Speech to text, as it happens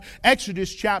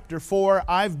Exodus chapter 4.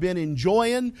 I've been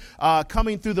enjoying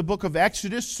coming through the book of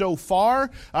Exodus so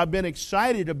far. I've been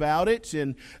excited about it.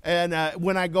 And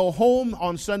when I go home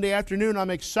on Sunday afternoon, I'm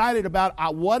excited about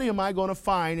what am I going to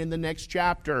find in the next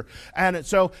chapter. And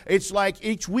so it's like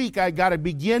each week I got to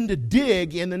begin to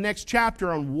dig in the next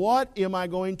chapter on what am I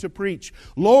going to preach.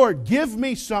 Lord, give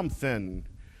me something.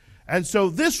 And so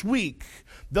this week,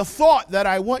 the thought that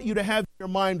I want you to have in your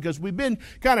mind, because we've been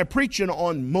kind of preaching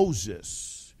on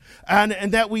Moses,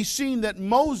 and that we've seen that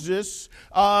Moses,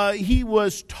 he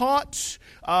was taught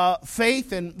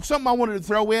faith, and something I wanted to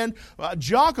throw in,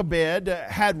 Jochebed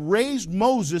had raised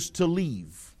Moses to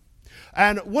leave.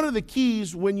 And one of the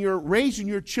keys when you're raising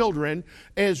your children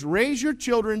is raise your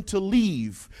children to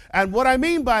leave. And what I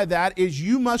mean by that is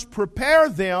you must prepare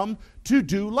them to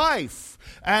do life.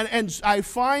 And I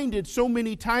find it so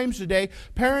many times today,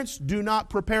 parents do not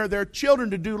prepare their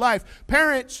children to do life.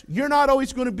 Parents, you're not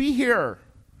always going to be here.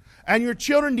 And your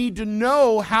children need to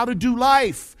know how to do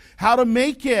life, how to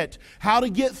make it, how to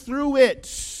get through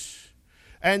it.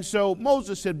 And so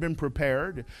Moses had been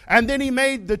prepared. And then he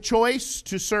made the choice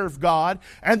to serve God.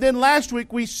 And then last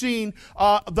week we seen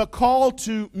the call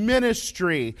to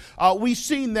ministry. We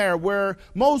seen there where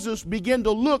Moses began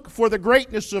to look for the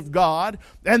greatness of God.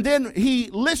 And then he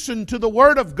listened to the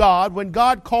word of God when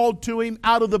God called to him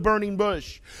out of the burning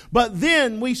bush. But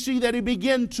then we see that he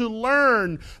began to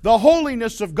learn the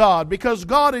holiness of God, because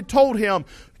God had told him,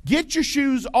 get your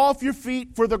shoes off your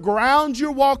feet, for the ground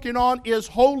you're walking on is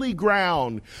holy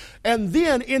ground. And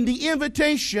then in the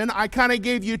invitation, I kind of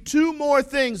gave you two more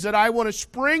things that I want to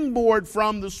springboard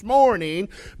from this morning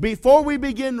before we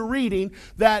begin reading,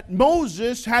 that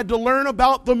Moses had to learn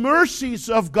about the mercies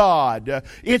of God.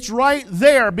 It's right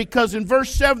there, because in verse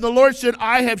 7, the Lord said,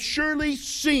 I have surely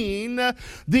seen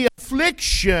the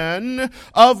affliction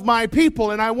of my people.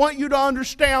 And I want you to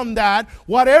understand that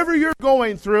whatever you're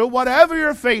going through, whatever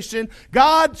you're facing,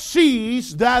 God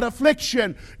sees that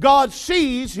affliction. God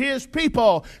sees His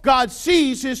people. God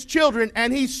sees His children,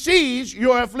 and He sees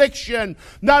your affliction.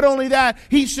 Not only that,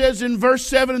 He says in verse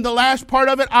 7, in the last part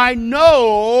of it, I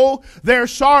know their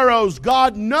sorrows.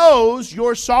 God knows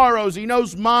your sorrows. He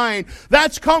knows mine.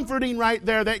 That's comforting right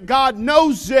there, that God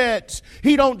knows it.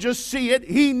 He don't just see it.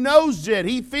 He knows it.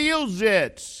 He feels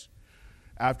it.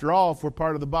 After all, if we're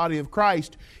part of the body of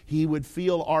Christ, He would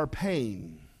feel our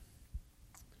pain.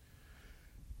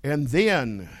 And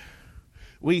then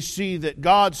we see that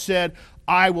God said,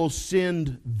 I will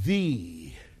send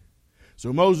thee.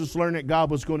 So Moses learned that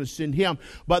God was going to send him.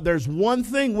 But there's one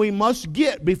thing we must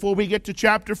get before we get to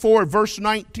chapter 4, verse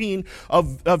 19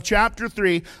 of chapter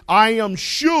 3. I am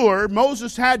sure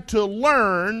Moses had to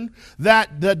learn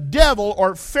that the devil,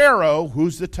 or Pharaoh,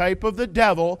 who's the type of the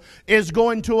devil, is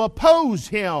going to oppose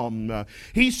him.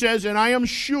 He says, and I am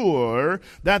sure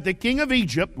that the king of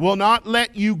Egypt will not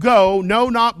let you go, no,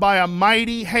 not by a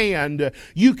mighty hand.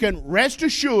 You can rest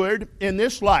assured in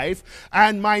this life,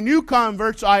 and my new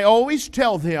converts, I always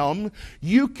tell them,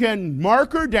 you can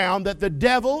mark her down that the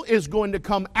devil is going to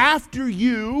come after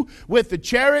you with the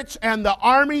chariots and the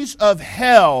armies of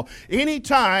hell.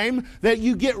 Anytime that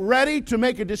you get ready to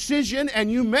make a decision, and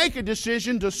you make a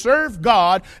decision to serve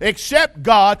God, accept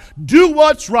God, do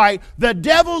what's right, the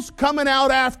devil's coming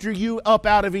out after you up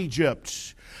out of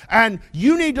Egypt. And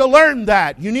you need to learn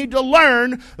that. You need to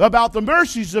learn about the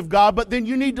mercies of God, but then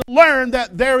you need to learn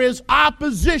that there is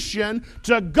opposition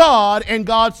to God and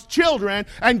God's children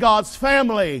and God's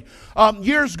family.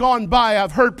 Years gone by,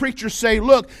 I've heard preachers say,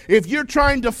 look, if you're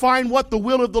trying to find what the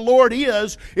will of the Lord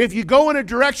is, if you go in a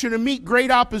direction and meet great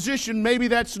opposition, maybe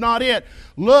that's not it.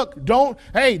 Look,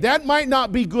 that might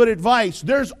not be good advice.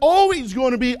 There's always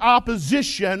going to be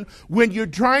opposition when you're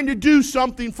trying to do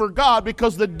something for God,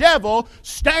 because the devil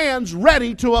stands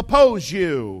ready to oppose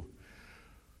you.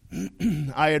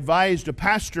 I advised a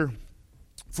pastor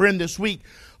friend this week,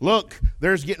 look,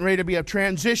 there's getting ready to be a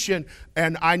transition,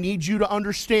 and I need you to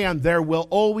understand there will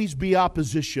always be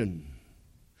opposition.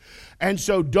 And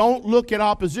so don't look at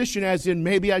opposition as in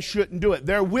maybe I shouldn't do it.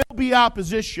 There will be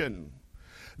opposition.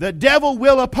 The devil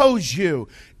will oppose you.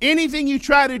 Anything you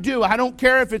try to do, I don't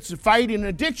care if it's fighting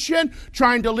addiction,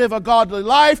 trying to live a godly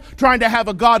life, trying to have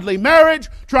a godly marriage,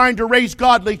 trying to raise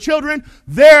godly children,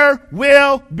 there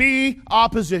will be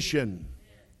opposition.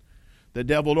 The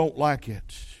devil don't like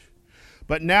it.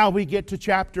 But now we get to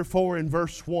chapter 4 and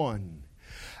verse 1.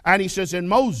 And he says, and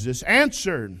Moses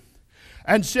answered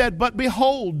and said, but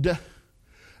behold,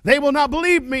 they will not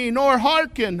believe me, nor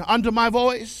hearken unto my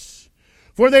voice.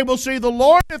 For they will say, the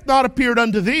Lord hath not appeared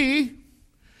unto thee.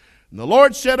 And the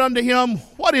Lord said unto him,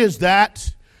 what is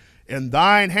that in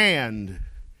thine hand?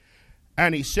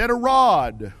 And he said, a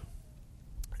rod.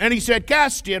 And he said,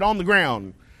 cast it on the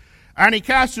ground. And he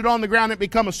cast it on the ground, and it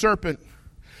became a serpent.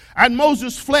 And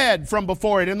Moses fled from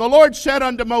before it. And the Lord said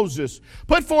unto Moses,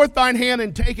 put forth thine hand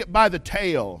and take it by the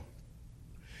tail.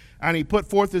 And he put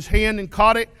forth his hand and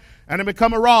caught it, and it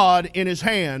became a rod in his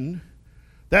hand,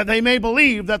 that they may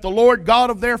believe that the Lord God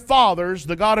of their fathers,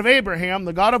 the God of Abraham,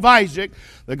 the God of Isaac,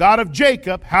 the God of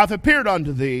Jacob, hath appeared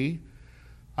unto thee.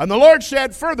 And the Lord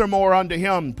said furthermore unto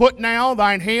him, put now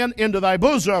thine hand into thy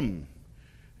bosom.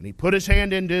 And he put his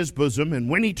hand into his bosom, and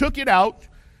when he took it out,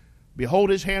 behold,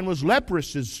 his hand was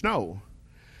leprous as snow.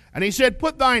 And he said,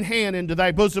 put thine hand into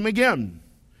thy bosom again.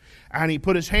 And he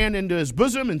put his hand into his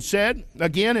bosom, and said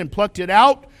again, and plucked it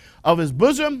out of his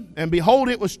bosom, and behold,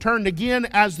 it was turned again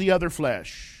as the other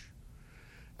flesh.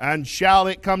 And shall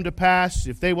it come to pass,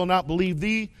 if they will not believe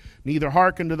thee, neither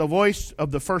hearken to the voice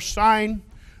of the first sign,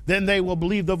 then they will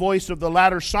believe the voice of the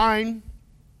latter sign.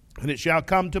 And it shall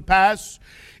come to pass,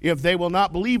 if they will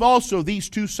not believe also these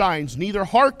two signs, neither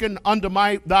hearken unto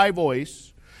thy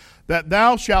voice, that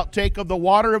thou shalt take of the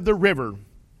water of the river,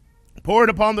 pour it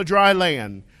upon the dry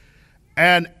land,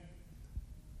 and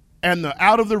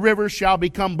out of the river shall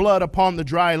become blood upon the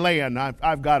dry land.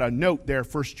 I've got a note there,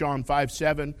 1 John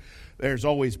 5:7. There's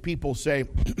always people say,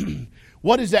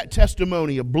 what is that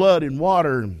testimony of blood and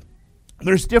water?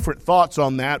 There's different thoughts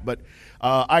on that, but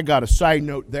I got a side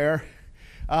note there.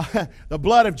 The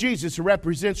blood of Jesus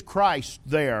represents Christ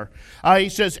there. He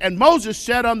says, and Moses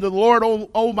said unto the Lord,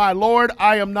 O my Lord,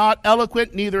 I am not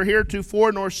eloquent, neither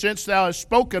heretofore nor since thou hast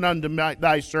spoken unto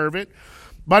thy servant,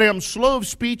 but I am slow of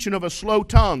speech and of a slow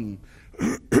tongue.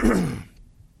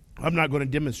 I'm not going to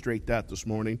demonstrate that this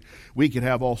morning. We could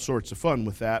have all sorts of fun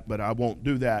with that, but I won't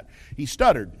do that. He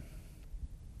stuttered.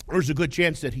 There's a good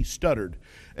chance that he stuttered.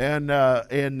 And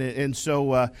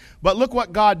so, but look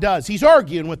what God does. He's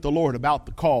arguing with the Lord about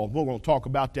the call. We're going to talk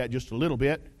about that just a little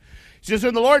bit. He says,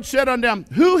 and the Lord said unto him,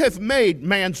 who hath made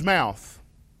man's mouth?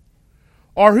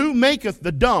 Or who maketh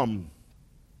the dumb,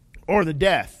 or the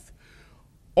deaf,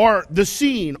 or the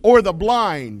seeing, or the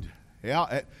blind?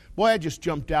 Yeah, boy, that just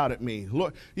jumped out at me.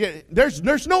 Look, yeah, there's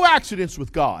no accidents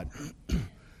with God.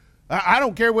 I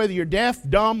don't care whether you're deaf,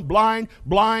 dumb, blind,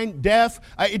 deaf.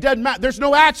 It doesn't matter. There's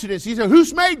no accidents. He said,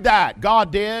 who's made that?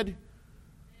 God did.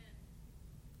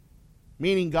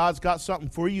 Meaning God's got something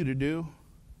for you to do.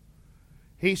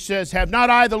 He says, have not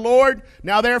I the Lord?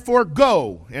 Now therefore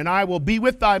go, and I will be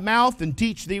with thy mouth and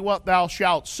teach thee what thou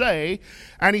shalt say.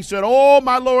 And he said, O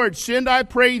my Lord, send, I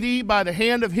pray thee, by the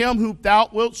hand of him whom thou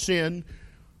wilt send.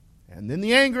 And then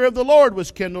the anger of the Lord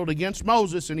was kindled against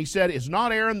Moses, and he said, is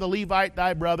not Aaron the Levite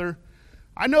thy brother?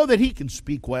 I know that he can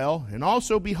speak well, and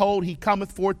also, behold, he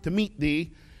cometh forth to meet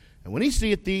thee, and when he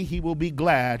seeth thee, he will be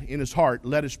glad in his heart.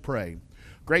 Let us pray.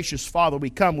 Gracious Father, we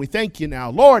come, we thank you now.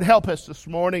 Lord, help us this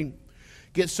morning.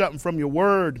 Get something from your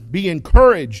word. Be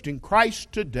encouraged in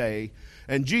Christ today.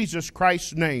 In Jesus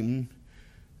Christ's name,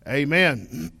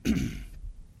 amen.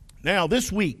 Now,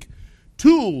 this week,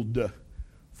 tooled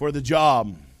for the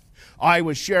job. I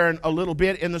was sharing a little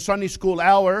bit in the Sunday school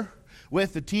hour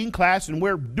with the teen class, and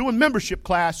we're doing membership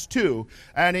class too.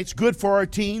 And it's good for our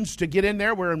teens to get in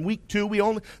there. We're in week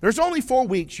 2. There's only 4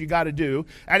 weeks you got to do,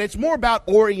 and it's more about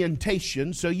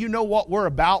orientation, so you know what we're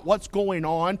about, what's going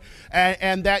on,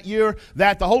 and that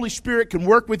the Holy Spirit can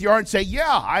work with your heart and say,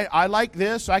 yeah, I like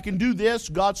this, I can do this,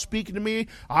 God's speaking to me,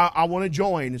 I want to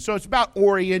join. And so it's about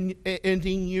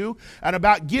orienting you and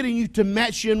about getting you to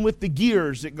mesh in with the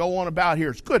gears that go on about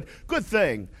here. It's good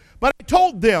thing. But I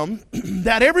told them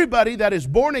that everybody that is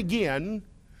born again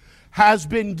has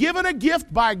been given a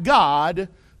gift by God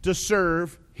to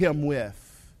serve him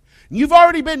with. You've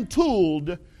already been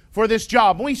tooled for this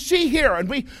job. And we see here, and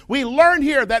we learn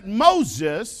here that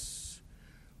Moses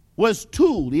was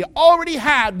tooled. He already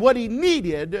had what he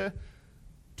needed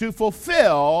to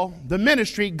fulfill the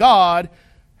ministry God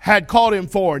had called him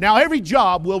for. Now, every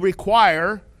job will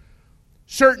require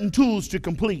certain tools to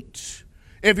complete.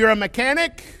 If you're a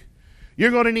mechanic, you're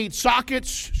going to need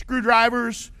sockets,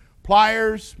 screwdrivers,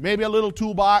 pliers, maybe a little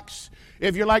toolbox.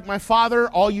 If you're like my father,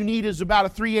 all you need is about a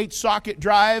 3/8 socket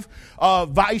drive,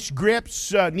 vice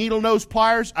grips, needle nose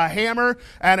pliers, a hammer,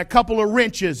 and a couple of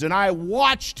wrenches. And I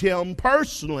watched him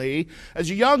personally as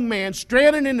a young man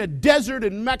stranded in the desert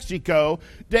in Mexico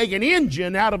take an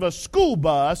engine out of a school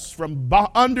bus from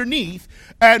underneath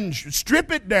and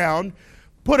strip it down,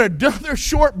 put another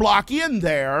short block in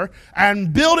there,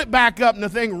 and build it back up, and the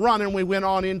thing running. We went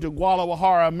on into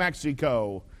Guadalajara,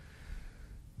 Mexico.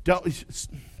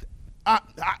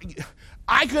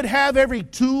 I could have every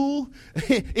tool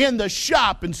in the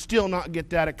shop and still not get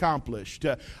that accomplished.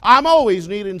 I'm always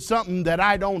needing something that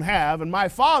I don't have, and my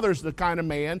father's the kind of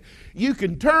man, you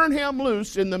can turn him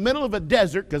loose in the middle of a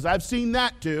desert, because I've seen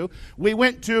that too. We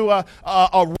went to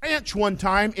a ranch one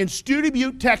time in Studi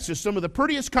Butte, Texas, some of the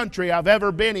prettiest country I've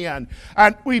ever been in,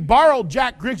 and we borrowed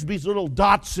Jack Grigsby's little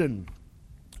Datsun.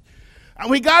 And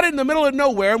we got in the middle of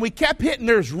nowhere, and we kept hitting,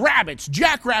 there's rabbits,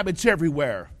 jackrabbits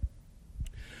everywhere.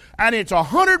 And it's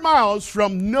 100 miles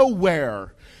from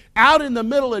nowhere. Out in the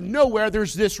middle of nowhere,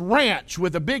 there's this ranch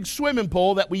with a big swimming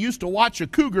pool that we used to watch a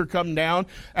cougar come down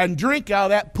and drink out of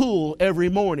that pool every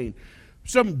morning.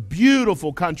 Some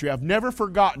beautiful country. I've never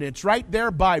forgotten it. It's right there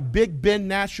by Big Bend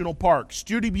National Park,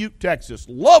 Studi Butte, Texas.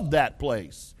 Loved that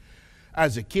place.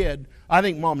 As a kid, I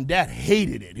think Mom and Dad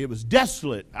hated it. It was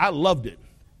desolate. I loved it.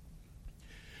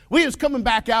 We was coming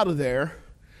back out of there.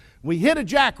 We hit a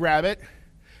jackrabbit,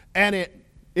 and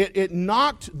it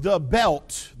knocked the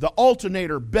belt, the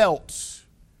alternator belt,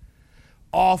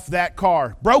 off that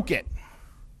car. Broke it.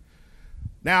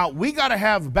 Now, we got to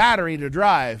have a battery to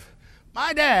drive.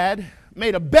 My dad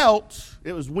made a belt,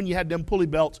 it was when you had them pulley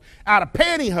belts, out of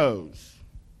pantyhose.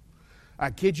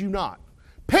 I kid you not.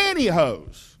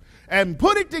 Pantyhose. And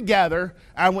put it together,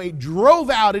 and we drove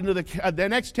out into the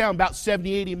next town about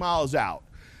 70, 80 miles out.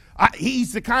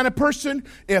 He's the kind of person,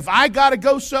 if I got to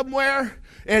go somewhere,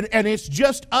 and it's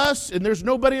just us and there's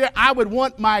nobody there, I would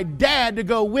want my dad to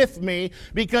go with me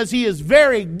because he is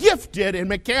very gifted and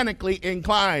mechanically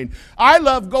inclined. I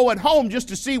love going home just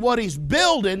to see what he's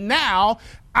building now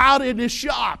out in his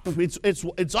shop.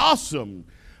 It's awesome.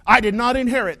 I did not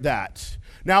inherit that.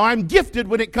 Now, I'm gifted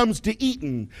when it comes to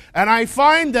eating, and I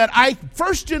find that I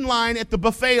first in line at the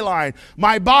buffet line.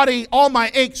 My body, all my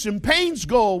aches and pains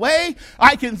go away.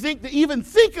 I can think that even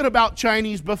thinking about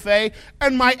Chinese buffet,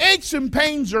 and my aches and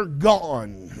pains are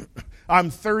gone. I'm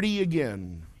 30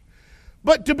 again.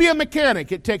 But to be a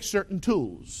mechanic, it takes certain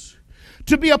tools.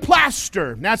 To be a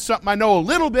plaster, that's something I know a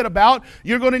little bit about.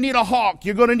 You're going to need a hawk.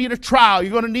 You're going to need a trowel.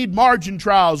 You're going to need margin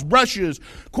trowels, brushes,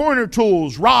 corner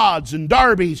tools, rods, and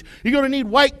darbies. You're going to need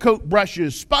white coat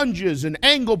brushes, sponges, and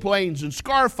angle planes, and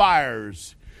scar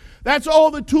fires. That's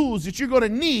all the tools that you're going to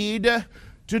need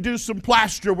to do some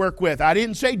plaster work with. I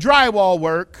didn't say drywall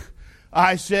work.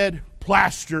 I said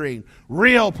plastering,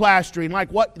 real plastering,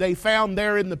 like what they found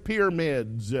there in the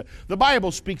pyramids. The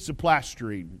Bible speaks of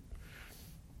plastering.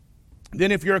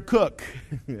 Then if you're a cook,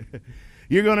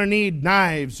 you're going to need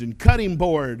knives and cutting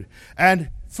board and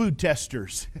food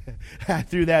testers. I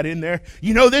threw that in there.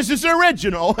 You know this is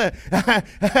original.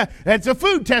 It's a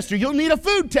food tester. You'll need a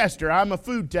food tester. I'm a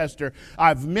food tester.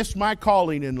 I've missed my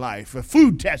calling in life. A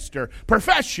food tester,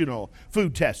 professional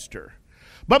food tester.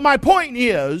 But my point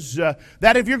is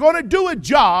that if you're going to do a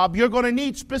job, you're going to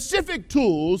need specific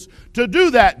tools to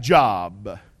do that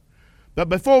job. But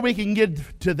before we can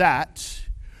get to that,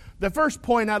 the first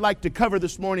point I'd like to cover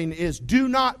this morning is do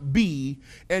not be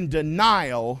in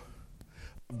denial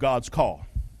of God's call.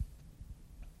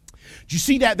 Do you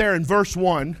see that there in verse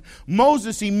 1?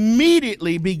 Moses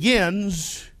immediately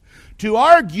begins to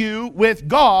argue with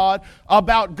God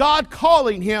about God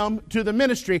calling him to the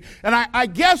ministry. And I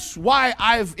guess why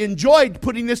I've enjoyed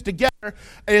putting this together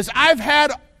is I've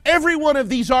had every one of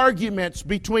these arguments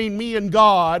between me and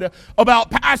God about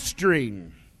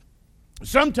pastoring.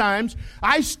 Sometimes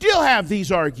I still have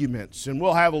these arguments, and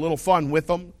we'll have a little fun with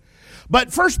them.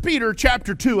 But 1 Peter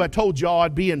chapter 2, I told y'all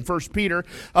I'd be in 1 Peter.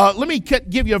 Let me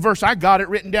give you a verse. I got it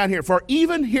written down here. For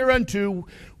even hereunto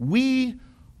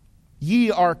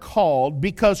ye are called,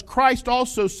 because Christ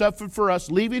also suffered for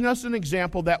us, leaving us an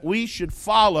example that we should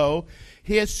follow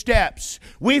his steps.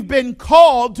 We've been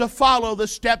called to follow the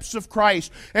steps of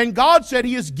Christ. And God said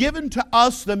he has given to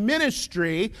us the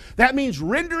ministry, that means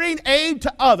rendering aid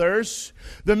to others,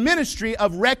 the ministry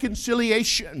of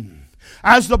reconciliation.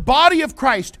 As the body of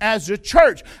Christ, as a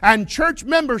church and church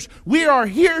members, we are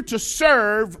here to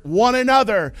serve one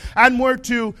another. And we're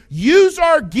to use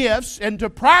our gifts and to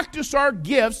practice our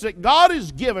gifts that God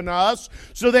has given us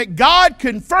so that God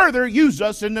can further use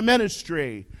us in the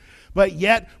ministry. But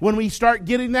yet, when we start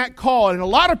getting that call, and a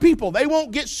lot of people, they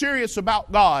won't get serious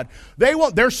about God.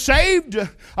 They're saved.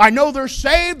 I know they're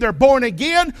saved. They're born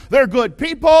again. They're good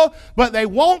people. But they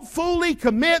won't fully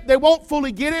commit. They won't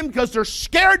fully get in because they're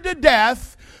scared to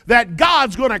death that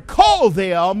God's going to call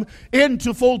them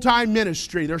into full-time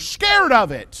ministry. They're scared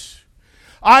of it.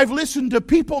 I've listened to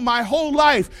people my whole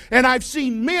life, and I've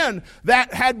seen men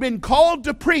that had been called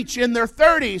to preach in their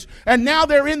 30s, and now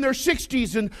they're in their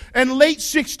 60s and late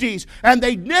 60s, and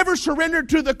they never surrendered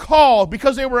to the call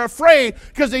because they were afraid,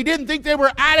 because they didn't think they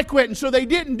were adequate, and so they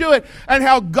didn't do it, and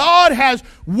how God has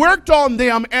worked on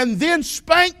them and then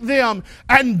spanked them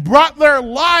and brought their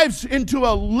lives into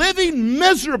a living,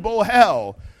 miserable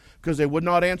hell because they would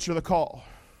not answer the call.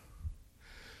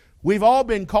 We've all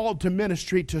been called to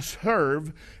ministry to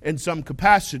serve in some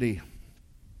capacity.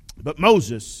 But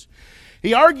Moses,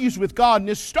 he argues with God, and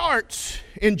this starts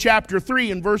in chapter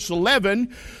 3 and verse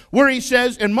 11, where he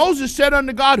says, and Moses said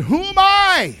unto God, who am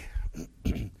I?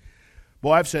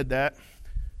 Boy, I've said that.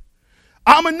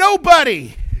 I'm a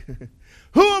nobody.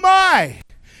 Who am I?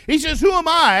 He says, who am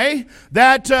I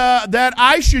that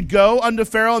I should go unto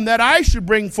Pharaoh and that I should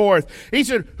bring forth? He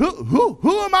said,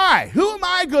 who am I? Who am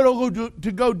I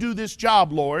to go do this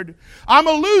job, Lord? I'm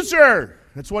a loser.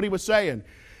 That's what he was saying.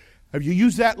 Have you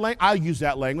used that language? I'll use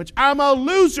that language. I'm a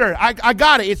loser. I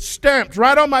got it. It's stamped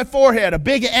right on my forehead, a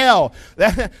big L.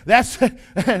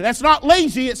 That's not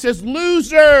lazy. It says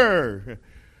loser.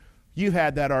 You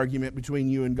had that argument between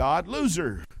you and God.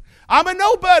 Loser. I'm a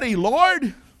nobody,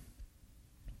 Lord.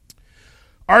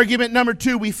 Argument number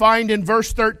 2 we find in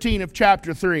verse 13 of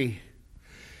chapter 3.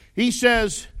 He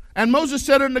says, and Moses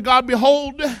said unto God,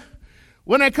 behold,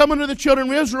 when I come unto the children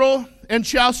of Israel, and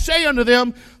shall say unto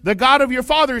them, the God of your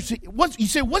fathers. He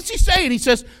said, what's he saying? He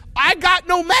says, I got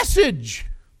no message.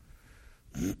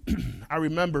 I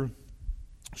remember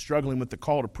struggling with the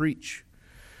call to preach.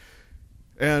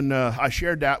 And I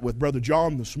shared that with Brother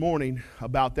John this morning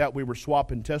about that. We were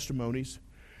swapping testimonies.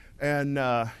 And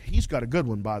he's got a good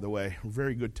one, by the way. A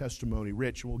very good testimony,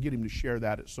 Rich. We'll get him to share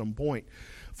that at some point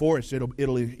for us.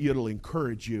 It'll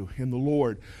encourage you in the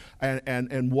Lord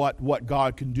and what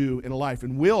God can do in a life.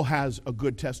 And Will has a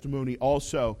good testimony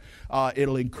also.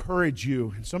 It'll encourage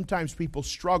you. And sometimes people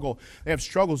struggle. They have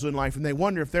struggles in life, and they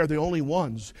wonder if they're the only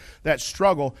ones that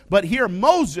struggle. But here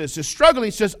Moses is struggling.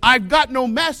 He says, I've got no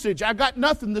message. I've got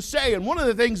nothing to say. And one of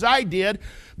the things I did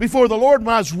before the Lord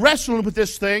when I was wrestling with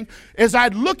this thing is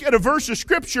I'd look at a verse of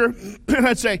Scripture and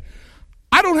I'd say,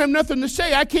 I don't have nothing to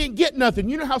say. I can't get nothing.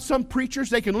 You know how some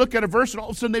preachers, they can look at a verse and all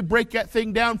of a sudden they break that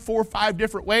thing down 4 or 5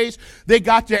 different ways. They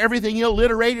got to everything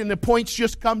alliterated and the points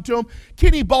just come to them.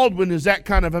 Kenny Baldwin is that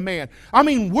kind of a man. I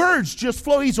mean, words just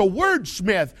flow. He's a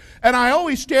wordsmith. And I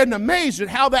always stand amazed at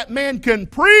how that man can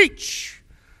preach.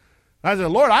 I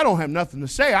said, Lord, I don't have nothing to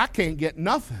say. I can't get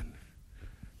nothing.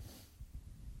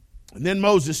 And then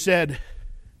Moses said,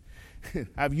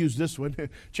 I've used this one,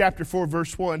 chapter 4,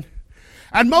 verse 1.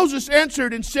 And Moses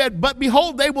answered and said, but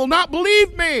behold, they will not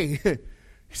believe me. He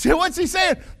said, what's he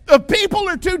saying? The people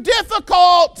are too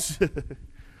difficult.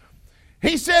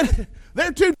 He said,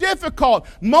 they're too difficult.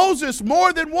 Moses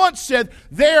more than once said,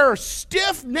 they're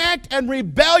stiff-necked and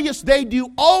rebellious. They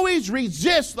do always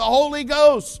resist the Holy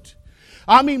Ghost.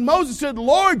 I mean, Moses said,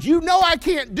 Lord, you know I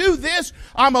can't do this.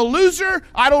 I'm a loser.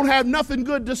 I don't have nothing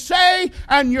good to say.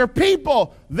 And your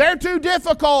people, they're too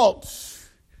difficult.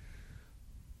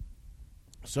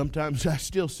 Sometimes I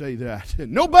still say that.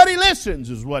 Nobody listens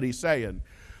is what he's saying.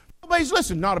 Nobody's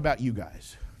listening. Not about you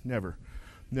guys. Never.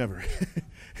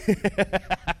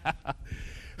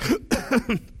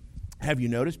 Have you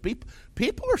noticed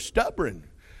people are stubborn?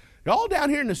 Y'all down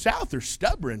here in the South are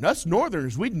stubborn. Us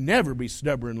Northerners, we'd never be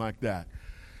stubborn like that.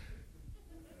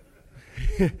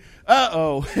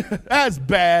 Uh-oh, that's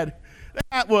bad.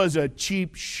 That was a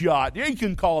cheap shot. You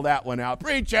can call that one out.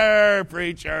 Preacher,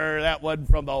 that wasn't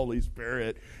from the Holy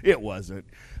Spirit. It wasn't.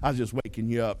 I was just waking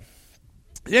you up.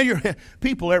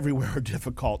 People everywhere are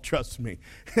difficult, trust me.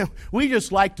 We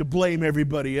just like to blame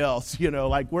everybody else,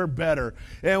 like we're better,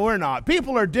 and we're not.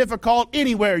 People are difficult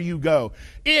anywhere you go.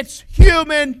 It's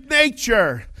human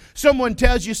nature. Someone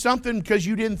tells you something because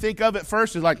you didn't think of it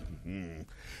first, it's like,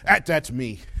 that's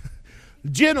me.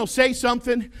 Jen will say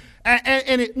something,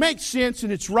 and it makes sense,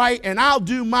 and it's right, and I'll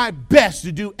do my best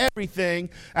to do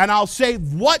everything, and I'll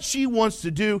save what she wants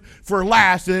to do for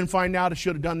last, and then find out I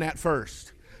should have done that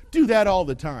first. Do that all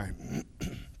the time.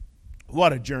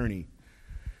 What a journey.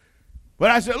 But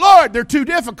I said, Lord, they're too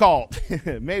difficult.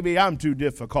 Maybe I'm too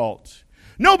difficult.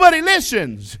 Nobody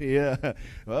listens. Yeah.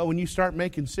 Well, when you start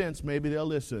making sense, maybe they'll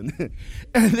listen.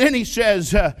 And then he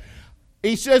says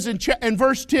in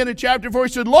verse 10 of chapter 4,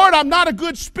 he said, Lord, I'm not a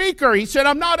good speaker. He said,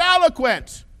 I'm not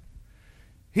eloquent.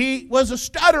 He was a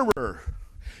stutterer.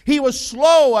 He was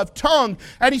slow of tongue.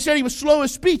 And he said he was slow of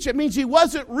speech. It means he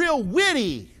wasn't real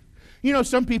witty.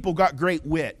 Some people got great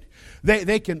wit.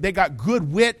 They got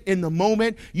good wit in the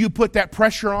moment. You put that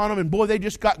pressure on them, and boy, they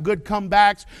just got good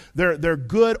comebacks. They're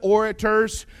good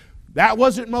orators. That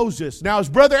wasn't Moses. Now his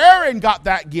brother Aaron got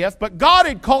that gift, but God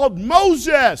had called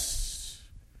Moses.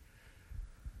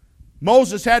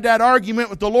 Moses had that argument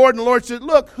with the Lord, and the Lord said,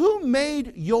 look, who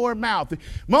made your mouth?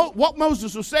 What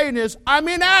Moses was saying is, I'm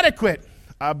inadequate.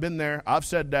 I've been there. I've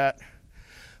said that.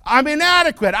 I'm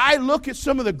inadequate. I look at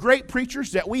some of the great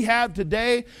preachers that we have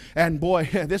today, and boy,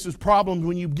 this is problems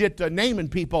when you get to naming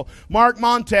people. Mark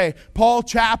Monte, Paul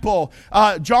Chappell,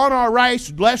 John R.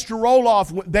 Rice, Lester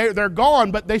Roloff, they're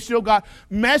gone, but they still got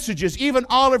messages. Even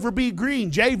Oliver B. Green,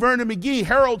 J. Vernon McGee,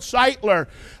 Harold Seitler.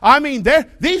 I mean,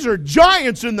 these are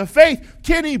giants in the faith.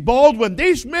 Kenny Baldwin.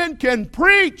 These men can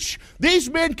preach. These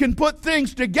men can put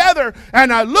things together,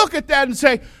 and I look at that and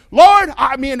say, Lord,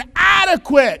 I'm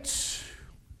inadequate.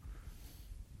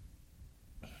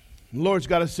 The Lord's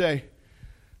got to say,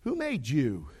 who made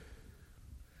you?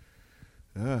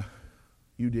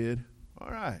 You did.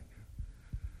 All right.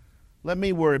 Let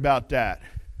me worry about that.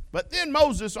 But then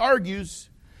Moses argues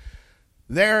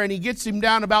there, and he gets him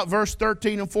down about verse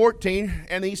 13 and 14,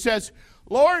 and he says,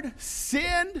 Lord,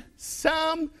 send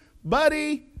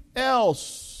somebody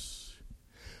else.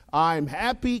 I'm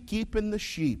happy keeping the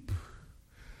sheep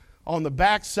on the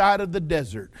backside of the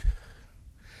desert.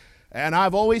 And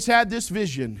I've always had this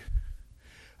vision.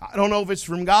 I don't know if it's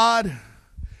from God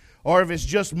or if it's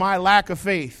just my lack of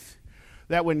faith.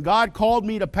 That when God called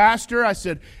me to pastor, I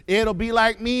said, it'll be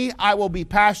like me. I will be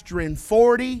pastoring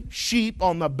 40 sheep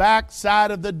on the backside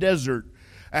of the desert.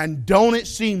 And don't it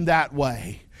seem that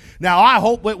way? Now, I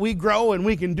hope that we grow and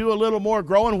we can do a little more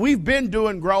growing. We've been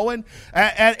doing growing,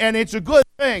 and it's a good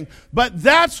thing. But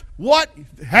that's what,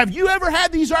 have you ever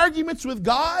had these arguments with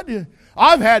God?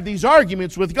 I've had these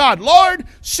arguments with God. Lord,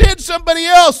 send somebody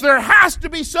else. There has to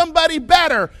be somebody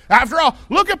better. After all,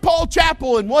 look at Paul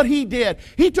Chappell and what he did.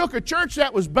 He took a church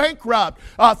that was bankrupt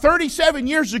 37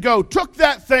 years ago, took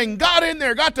that thing, got in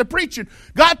there, got to preaching,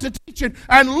 got to teaching,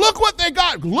 and look what they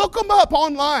got. Look them up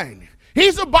online.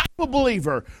 He's a Bible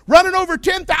believer, running over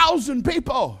 10,000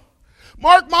 people.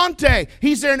 Mark Monte,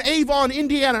 he's there in Avon,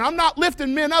 Indiana. And I'm not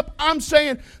lifting men up. I'm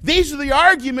saying these are the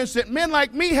arguments that men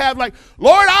like me have. Like,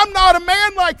 Lord, I'm not a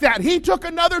man like that. He took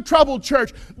another troubled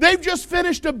church. They've just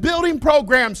finished a building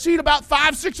program. Seat about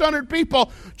 500-600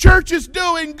 people. Church is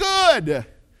doing good.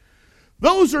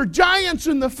 Those are giants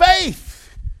in the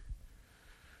faith.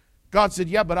 God said,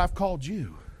 yeah, but I've called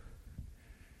you.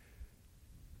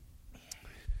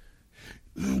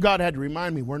 God had to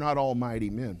remind me we're not all mighty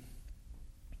men.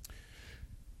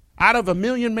 Out of a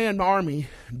 1,000,000-man army,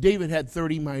 David had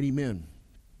 30 mighty men.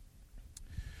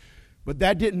 But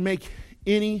that didn't make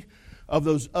any of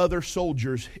those other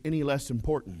soldiers any less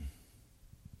important.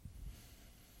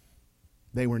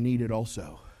 They were needed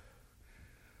also.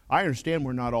 I understand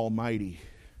we're not almighty.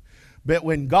 But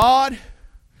when God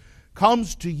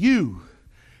comes to you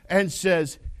and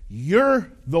says,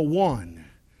 you're the one,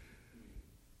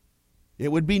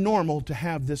 it would be normal to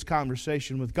have this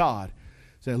conversation with God.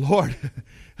 Say, Lord,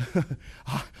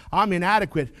 I'm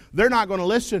inadequate. They're not going to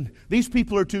listen. These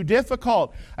people are too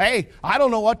difficult. Hey, I don't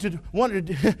know what to want to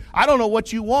do. I don't know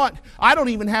what you want. I don't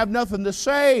even have nothing to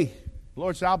say. The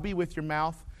Lord said, I'll be with your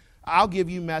mouth. I'll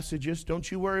give you messages. Don't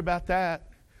you worry about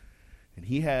that. And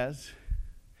He has.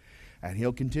 And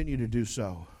He'll continue to do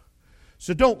so.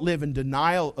 So don't live in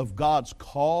denial of God's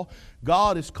call.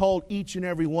 God has called each and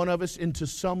every one of us into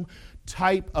some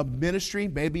type of ministry.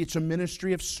 Maybe it's a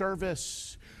ministry of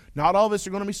service. Not all of us are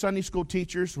going to be Sunday school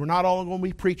teachers. We're not all going to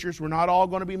be preachers. We're not all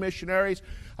going to be missionaries.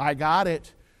 I got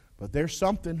it. But there's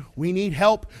something. We need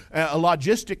help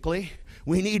logistically.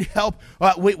 We need help.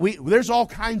 There's all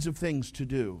kinds of things to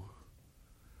do.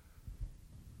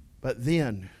 But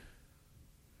then,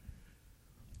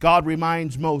 God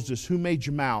reminds Moses, who made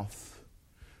your mouth?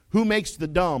 Who makes the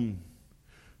dumb?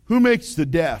 Who makes the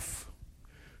deaf?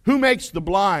 Who makes the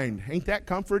blind? Ain't that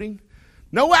comforting?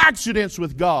 No accidents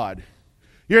with God.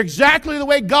 You're exactly the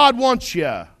way God wants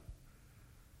you.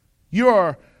 You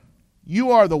are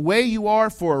the way you are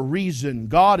for a reason.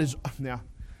 God is... Now,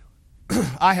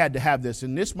 I had to have this,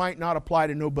 and this might not apply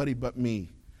to nobody but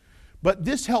me. But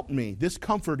this helped me. This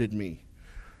comforted me.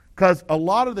 Because a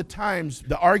lot of the times,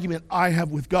 the argument I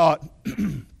have with God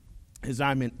is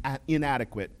I'm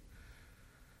inadequate.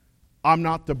 I'm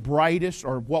not the brightest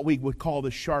or what we would call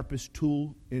the sharpest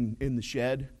tool in the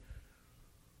shed.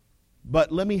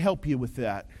 But let me help you with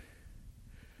that.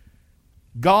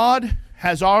 God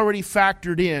has already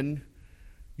factored in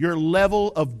your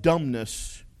level of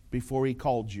dumbness before He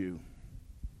called you.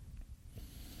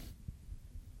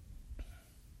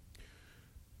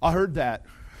 I heard that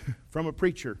from a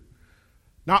preacher.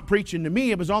 Not preaching to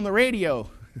me, it was on the radio.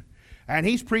 And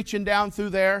he's preaching down through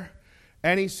there.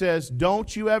 And he says,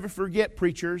 don't you ever forget,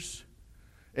 preachers,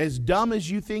 as dumb as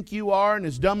you think you are and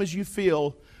as dumb as you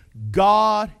feel,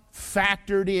 God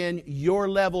factored in your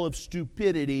level of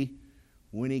stupidity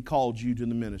when He called you to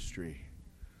the ministry.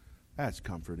 That's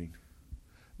comforting.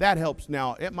 That helps.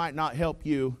 Now, it might not help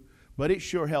you, but it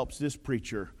sure helps this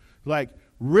preacher. Like,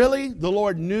 really? The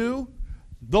Lord knew?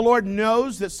 The Lord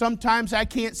knows that sometimes I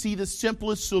can't see the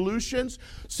simplest solutions.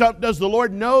 So, does the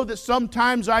Lord know that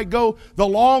sometimes I go the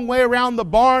long way around the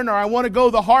barn, or I want to go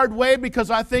the hard way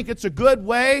because I think it's a good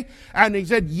way? And He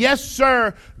said, yes,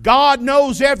 sir. God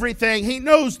knows everything. He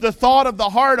knows the thought of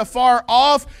the heart afar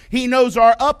off. He knows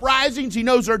our uprisings. He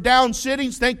knows our down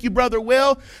sittings. Thank you, Brother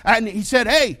Will. And He said,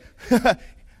 hey,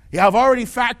 yeah, I've already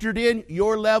factored in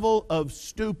your level of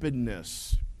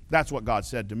stupidness. That's what God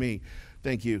said to me.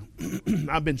 Thank you.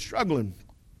 I've been struggling.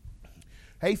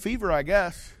 Hay fever, I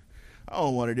guess. I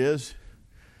don't know what it is.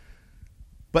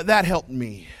 But that helped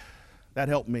me. That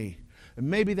helped me. And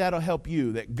maybe that'll help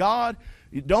you. That God,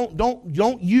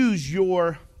 don't use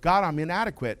your, God, I'm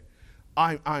inadequate.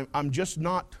 I'm just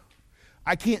not,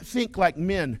 I can't think like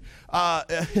men,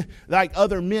 like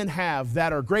other men have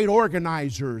that are great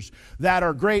organizers, that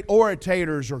are great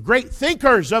orators or great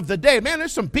thinkers of the day. Man,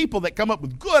 there's some people that come up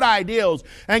with good ideas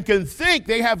and can think.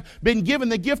 They have been given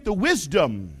the gift of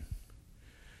wisdom.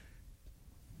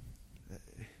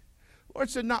 Lord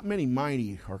said, not many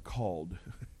mighty are called.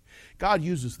 God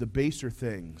uses the baser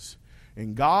things.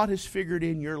 And God has figured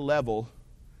in your level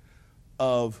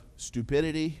of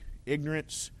stupidity,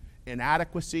 ignorance,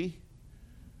 inadequacy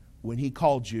when He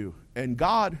called you. And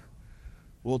God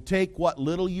will take what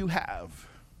little you have,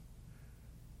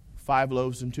 5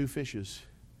 loaves and 2 fishes,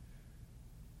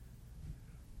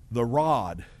 the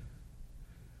rod,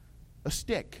 a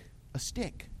stick.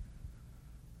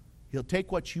 He'll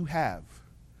take what you have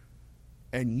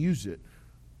and use it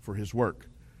for His work.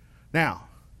 Now,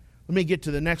 let me get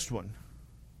to the next one.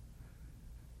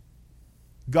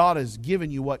 God has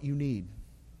given you what you need.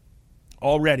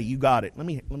 Already, you got it. Let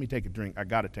me take a drink. I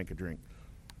got to take a drink.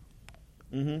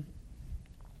 Don't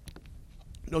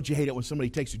you hate it when somebody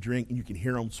takes a drink and you can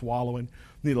hear them swallowing?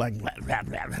 They're like, blah, blah,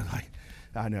 blah, blah.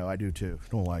 I know, I do too.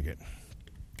 Don't like it.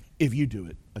 If you do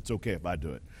it, it's okay if I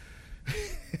do it.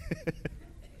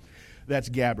 That's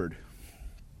Gabbard.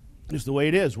 It's the way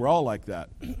it is. We're all like that.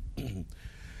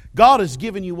 God has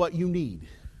given you what you need.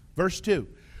 Verse 2.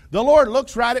 The Lord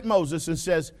looks right at Moses and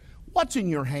says, what's in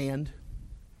your hand?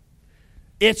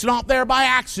 It's not there by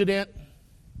accident.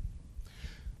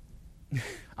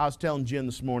 I was telling Jen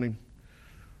this morning,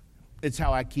 it's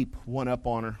how I keep one up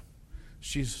on her.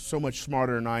 She's so much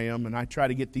smarter than I am, and I try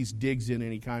to get these digs in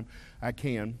any time I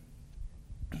can.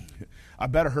 I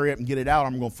better hurry up and get it out.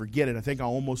 I'm going to forget it. I think I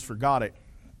almost forgot it.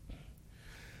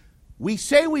 We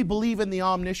say we believe in the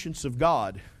omniscience of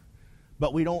God,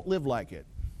 but we don't live like it.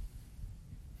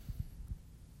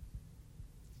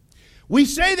 We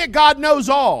say that God knows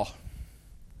all,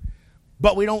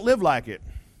 but we don't live like it.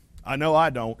 I know I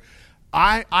don't.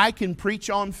 I can preach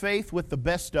on faith with the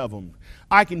best of them.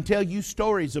 I can tell you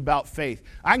stories about faith.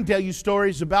 I can tell you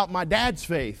stories about my dad's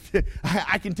faith.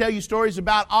 I can tell you stories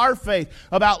about our faith,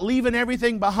 about leaving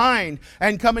everything behind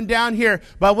and coming down here.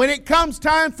 But when it comes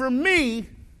time for me,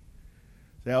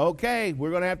 say, okay, we're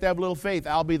going to have a little faith.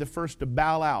 I'll be the first to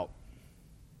bow out.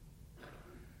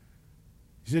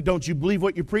 He said, don't you believe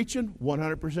what you're preaching?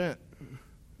 100%.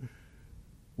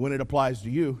 When it applies to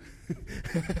you.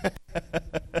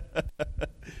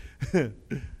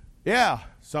 Yeah,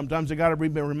 sometimes I got to be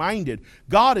reminded.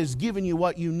 God has given you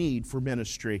what you need for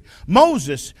ministry.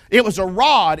 Moses, it was a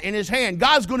rod in his hand.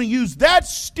 God's going to use that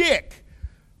stick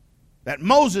that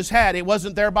Moses had. It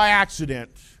wasn't there by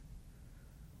accident.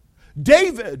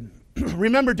 David,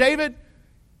 remember David?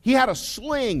 He had a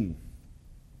slingshot,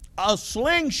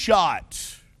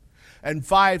 and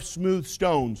 5 smooth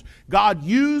stones. God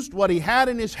used what he had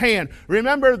in his hand.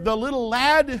 Remember the little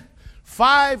lad?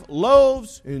 5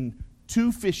 loaves and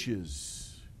 2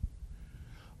 fishes.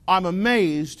 I'm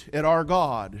amazed at our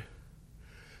God.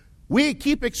 We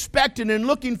keep expecting and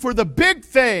looking for the big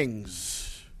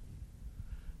things.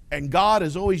 And God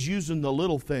is always using the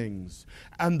little things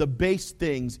and the base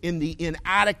things, in the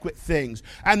inadequate things.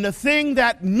 And the thing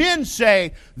that men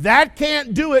say, that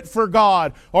can't do it for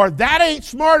God, or that ain't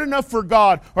smart enough for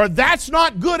God, or that's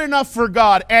not good enough for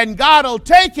God. And God will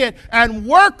take it and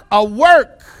work a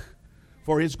work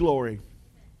for His glory.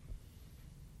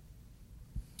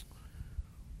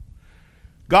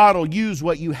 God will use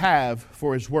what you have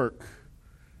for His work.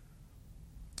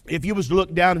 If you was to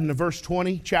look down into verse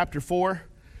 20, chapter 4,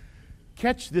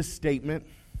 catch this statement.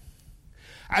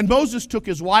 And Moses took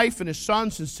his wife and his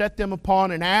sons and set them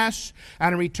upon an ass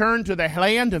and returned to the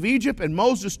land of Egypt. And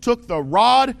Moses took the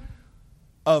rod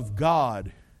of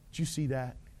God. Did you see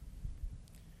that?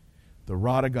 The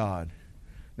rod of God.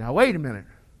 Now wait a minute.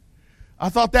 I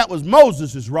thought that was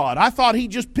Moses' rod. I thought he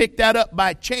just picked that up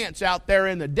by chance out there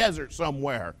in the desert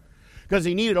somewhere because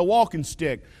he needed a walking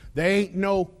stick. There ain't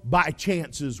no by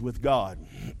chances with God.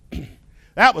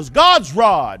 That was God's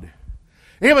rod.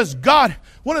 It was God.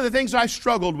 One of the things I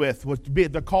struggled with was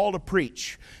the call to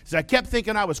preach. Is I kept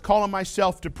thinking I was calling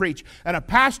myself to preach. And a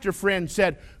pastor friend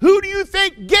said, "Who do you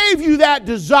think gave you that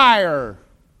desire?"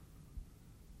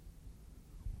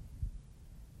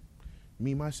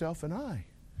 Me, myself, and I.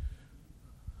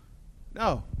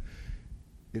 No.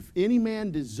 If any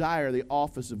man desire the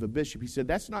office of a bishop, he said,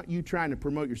 that's not you trying to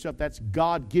promote yourself. That's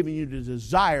God giving you the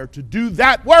desire to do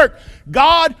that work.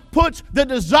 God puts the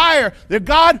desire, that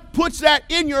God puts that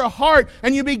in your heart,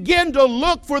 and you begin to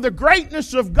look for the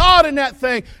greatness of God in that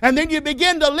thing, and then you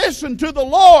begin to listen to the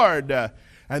Lord,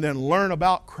 and then learn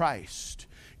about Christ.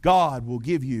 God will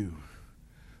give you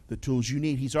the tools you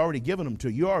need. He's already given them to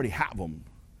you. You already have them.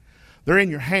 They're in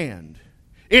your hand.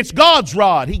 It's God's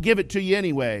rod. He gave it to you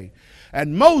anyway.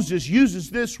 And Moses uses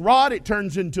this rod. It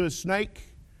turns into a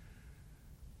snake.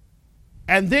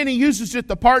 And then he uses it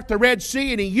to part the Red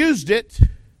Sea, and he used it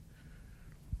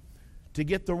to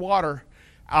get the water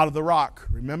out of the rock.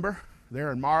 Remember?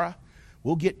 There in Marah.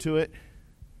 We'll get to it.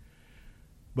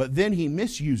 But then he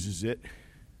misuses it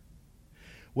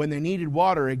when they needed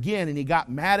water again, and he got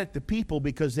mad at the people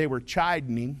because they were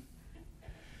chiding him.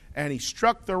 And he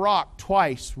struck the rock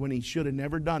twice when he should have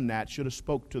never done that. Should have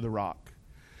spoke to the rock.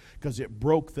 Because it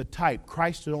broke the type.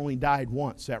 Christ had only died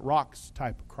once. That rock's the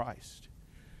type of Christ.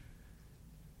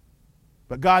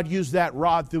 But God used that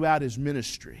rod throughout his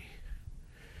ministry.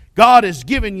 God has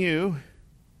given you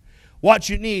what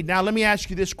you need. Now let me ask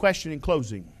you this question in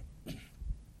closing.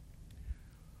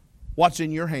 What's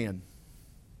in your hand?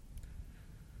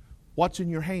 What's in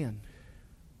your hand?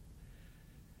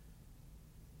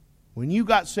 When you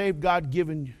got saved,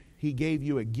 He gave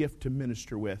you a gift to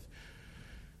minister with.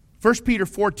 1 Peter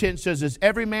 4:10 says, as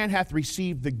every man hath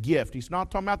received the gift. He's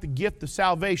not talking about the gift of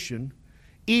salvation.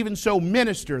 Even so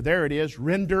minister, there it is,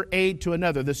 render aid to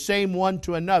another, the same one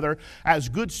to another, as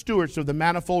good stewards of the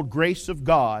manifold grace of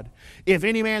God. If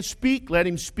any man speak, let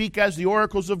him speak as the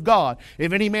oracles of God.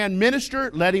 If any man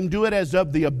minister, let him do it as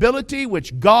of the ability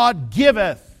which God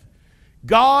giveth.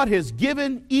 God has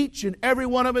given each and every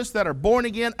one of us that are born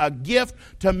again a gift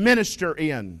to minister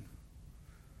in.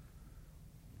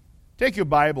 Take your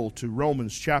Bible to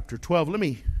Romans chapter 12. Let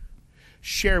me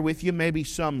share with you maybe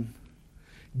some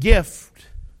gift,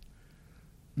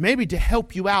 maybe to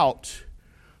help you out.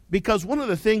 Because one of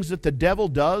the things that the devil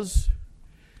does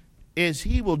is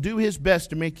he will do his best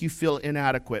to make you feel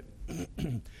inadequate.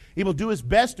 He will do his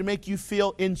best to make you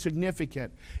feel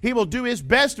insignificant. He will do his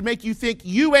best to make you think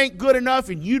you ain't good enough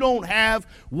and you don't have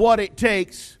what it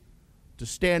takes to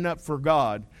stand up for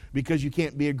God because you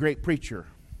can't be a great preacher.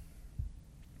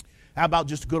 How about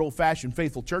just a good old-fashioned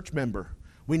faithful church member?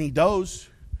 We need those.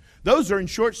 Those are in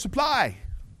short supply.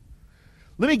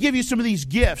 Let me give you some of these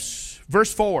gifts.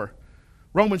 Verse 4,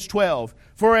 Romans 12.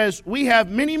 For as we have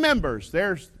many members,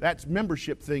 that's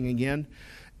membership thing again,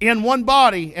 in one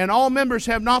body, and all members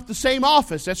have not the same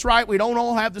office. That's right, we don't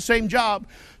all have the same job.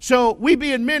 So we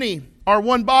being many are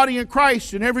one body in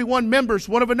Christ, and every one members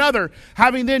one of another,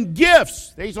 having then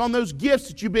gifts. These on those gifts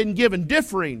that you've been given,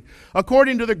 differing,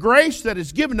 according to the grace that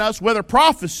is given us, whether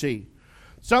prophecy.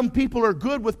 Some people are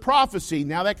good with prophecy.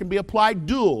 Now that can be applied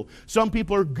dual. Some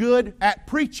people are good at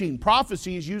preaching.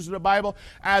 Prophecy is used in the Bible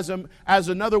as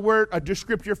another word, a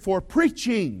descriptor for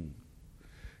preaching.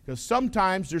 Because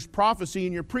sometimes there's prophecy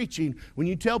in your preaching. When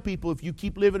you tell people, if you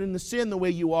keep living in the sin the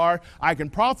way you are, I can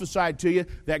prophesy to you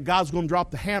that God's going to drop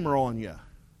the hammer on you.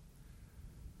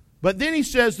 But then he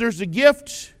says there's a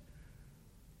gift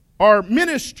or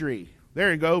ministry.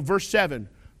 There you go, verse 7.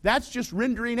 That's just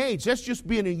rendering aids. That's just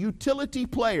being a utility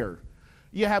player.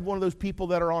 You have one of those people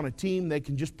that are on a team, they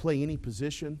can just play any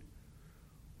position.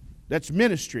 That's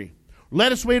ministry.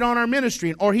 Let us wait on our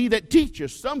ministry. Or he that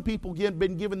teacheth. Some people have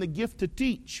been given the gift to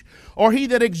teach. Or he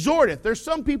that exhorteth. There's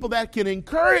some people that can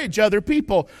encourage other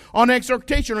people on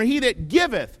exhortation. Or he that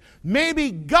giveth.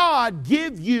 Maybe God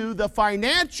give you the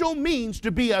financial means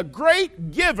to be a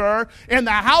great giver in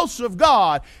the house of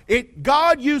God.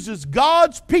 God uses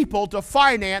God's people to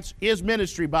finance His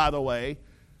ministry, by the way.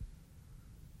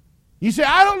 You say,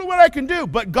 I don't know what I can do,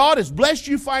 but God has blessed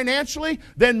you financially,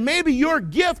 then maybe your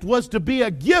gift was to be a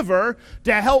giver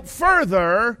to help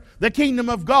further the kingdom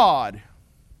of God.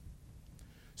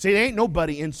 See, there ain't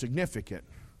nobody insignificant.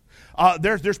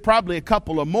 there's probably a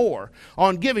couple of more.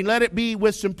 On giving, let it be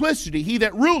with simplicity. He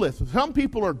that ruleth. Some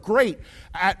people are great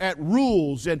at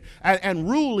rules and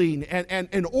ruling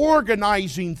and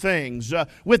organizing things.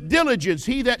 With diligence,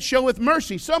 he that showeth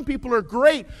mercy. Some people are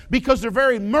great because they're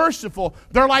very merciful.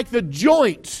 They're like the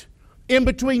joint in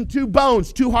between two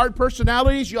bones, two hard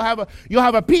personalities. You'll have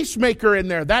a peacemaker in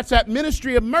there. That's that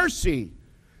ministry of mercy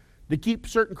to keep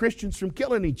certain Christians from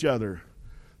killing each other.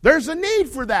 There's a need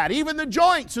for that. Even the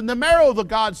joints and the marrow, the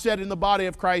God said in the body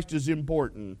of Christ, is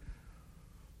important.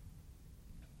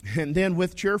 And then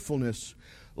with cheerfulness,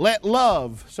 let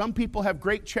love. Some people have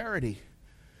great charity.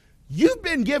 You've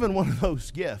been given one of those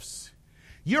gifts.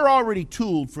 You're already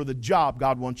tooled for the job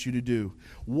God wants you to do.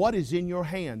 What is in your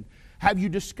hand? Have you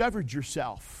discovered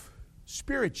yourself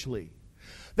spiritually?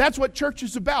 That's what church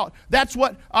is about. That's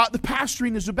what the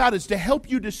pastoring is about, is to help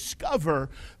you discover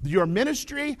your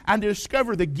ministry and to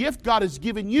discover the gift God has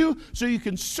given you so you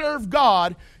can serve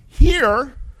God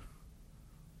here,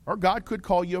 or God could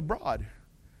call you abroad.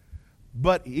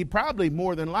 But He probably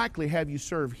more than likely have you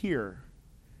serve here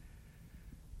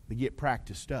to get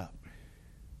practiced up.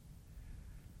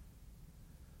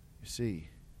 You see,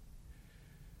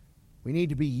 we need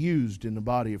to be used in the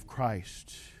body of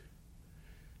Christ.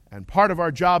 And part of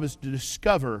our job is to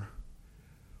discover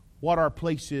what our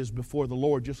place is before the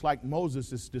Lord, just like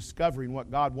Moses is discovering what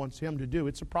God wants him to do.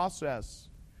 It's a process.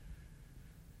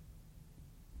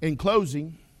 In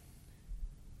closing,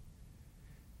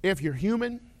 if you're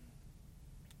human,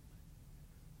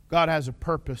 God has a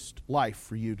purposed life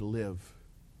for you to live.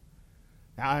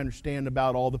 Now, I understand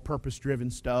about all the purpose-driven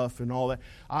stuff and all that.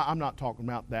 I'm not talking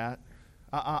about that.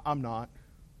 I'm not.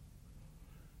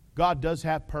 God does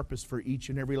have purpose for each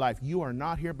and every life. You are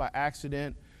not here by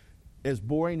accident. As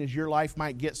boring as your life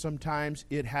might get sometimes,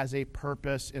 it has a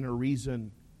purpose and a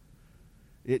reason.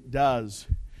 It does.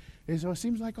 And so it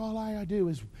seems like all I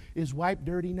do is wipe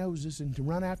dirty noses and to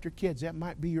run after kids. That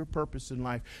might be your purpose in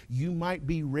life. You might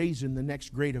be raising the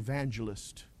next great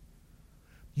evangelist.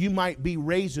 You might be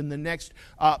raising the next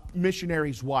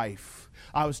missionary's wife.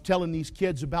 I was telling these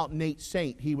kids about Nate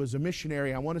Saint. He was a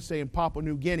missionary, I want to say, in Papua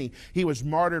New Guinea. He was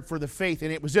martyred for the faith,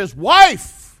 and it was his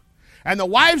wife and the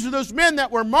wives of those men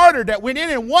that were martyred that went in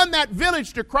and won that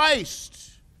village to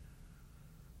Christ.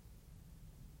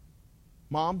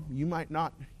 Mom, you might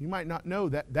not know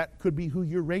that could be who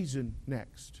you're raising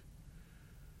next.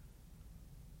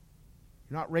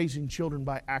 You're not raising children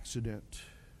by accident.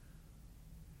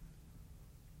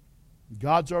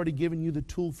 God's already given you the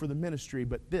tool for the ministry,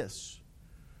 but let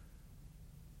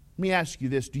me ask you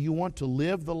this. Do you want to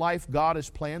live the life God has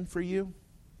planned for you?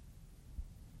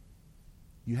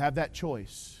 You have that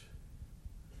choice.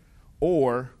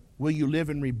 Or will you live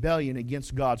in rebellion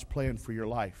against God's plan for your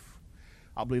life?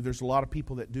 I believe there's a lot of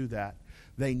people that do that.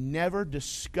 They never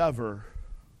discover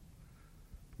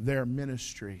their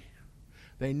ministry.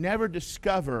 They never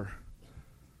discover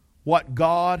what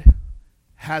God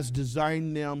has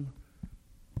designed them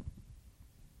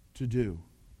to do.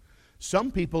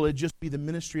 Some people, it'd just be the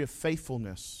ministry of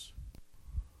faithfulness.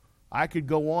 I could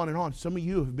go on and on. Some of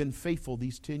you have been faithful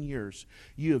these 10 years.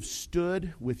 You have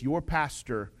stood with your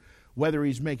pastor, whether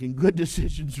he's making good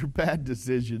decisions or bad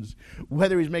decisions,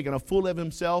 whether he's making a fool of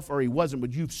himself or he wasn't,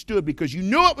 but you've stood because you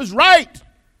knew it was right.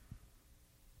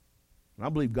 And I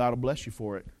believe God will bless you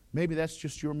for it. Maybe that's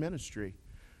just your ministry.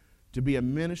 To be a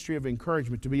ministry of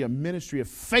encouragement, to be a ministry of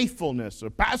faithfulness. So,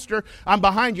 Pastor, I'm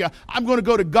behind you. I'm going to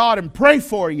go to God and pray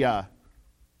for you.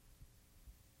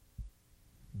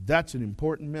 That's an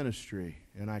important ministry,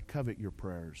 and I covet your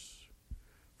prayers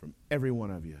from every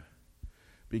one of you.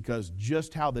 Because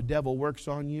just how the devil works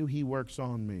on you, he works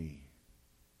on me.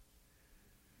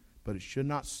 But it should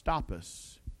not stop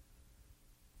us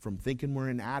from thinking we're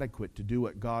inadequate to do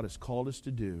what God has called us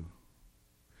to do,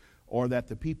 or that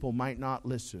the people might not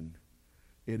listen.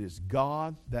 It is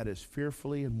God that has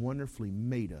fearfully and wonderfully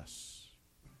made us.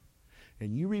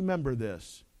 And you remember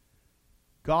this.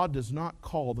 God does not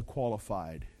call the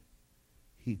qualified.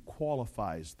 He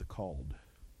qualifies the called.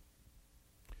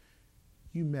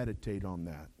 You meditate on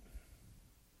that.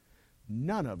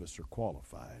 None of us are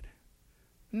qualified.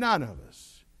 None of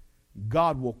us.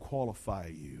 God will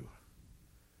qualify you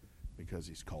because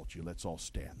He's called you. Let's all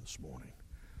stand this morning.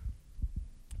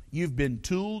 You've been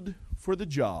tooled for the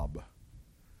job.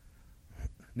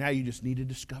 Now you just need to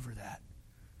discover that.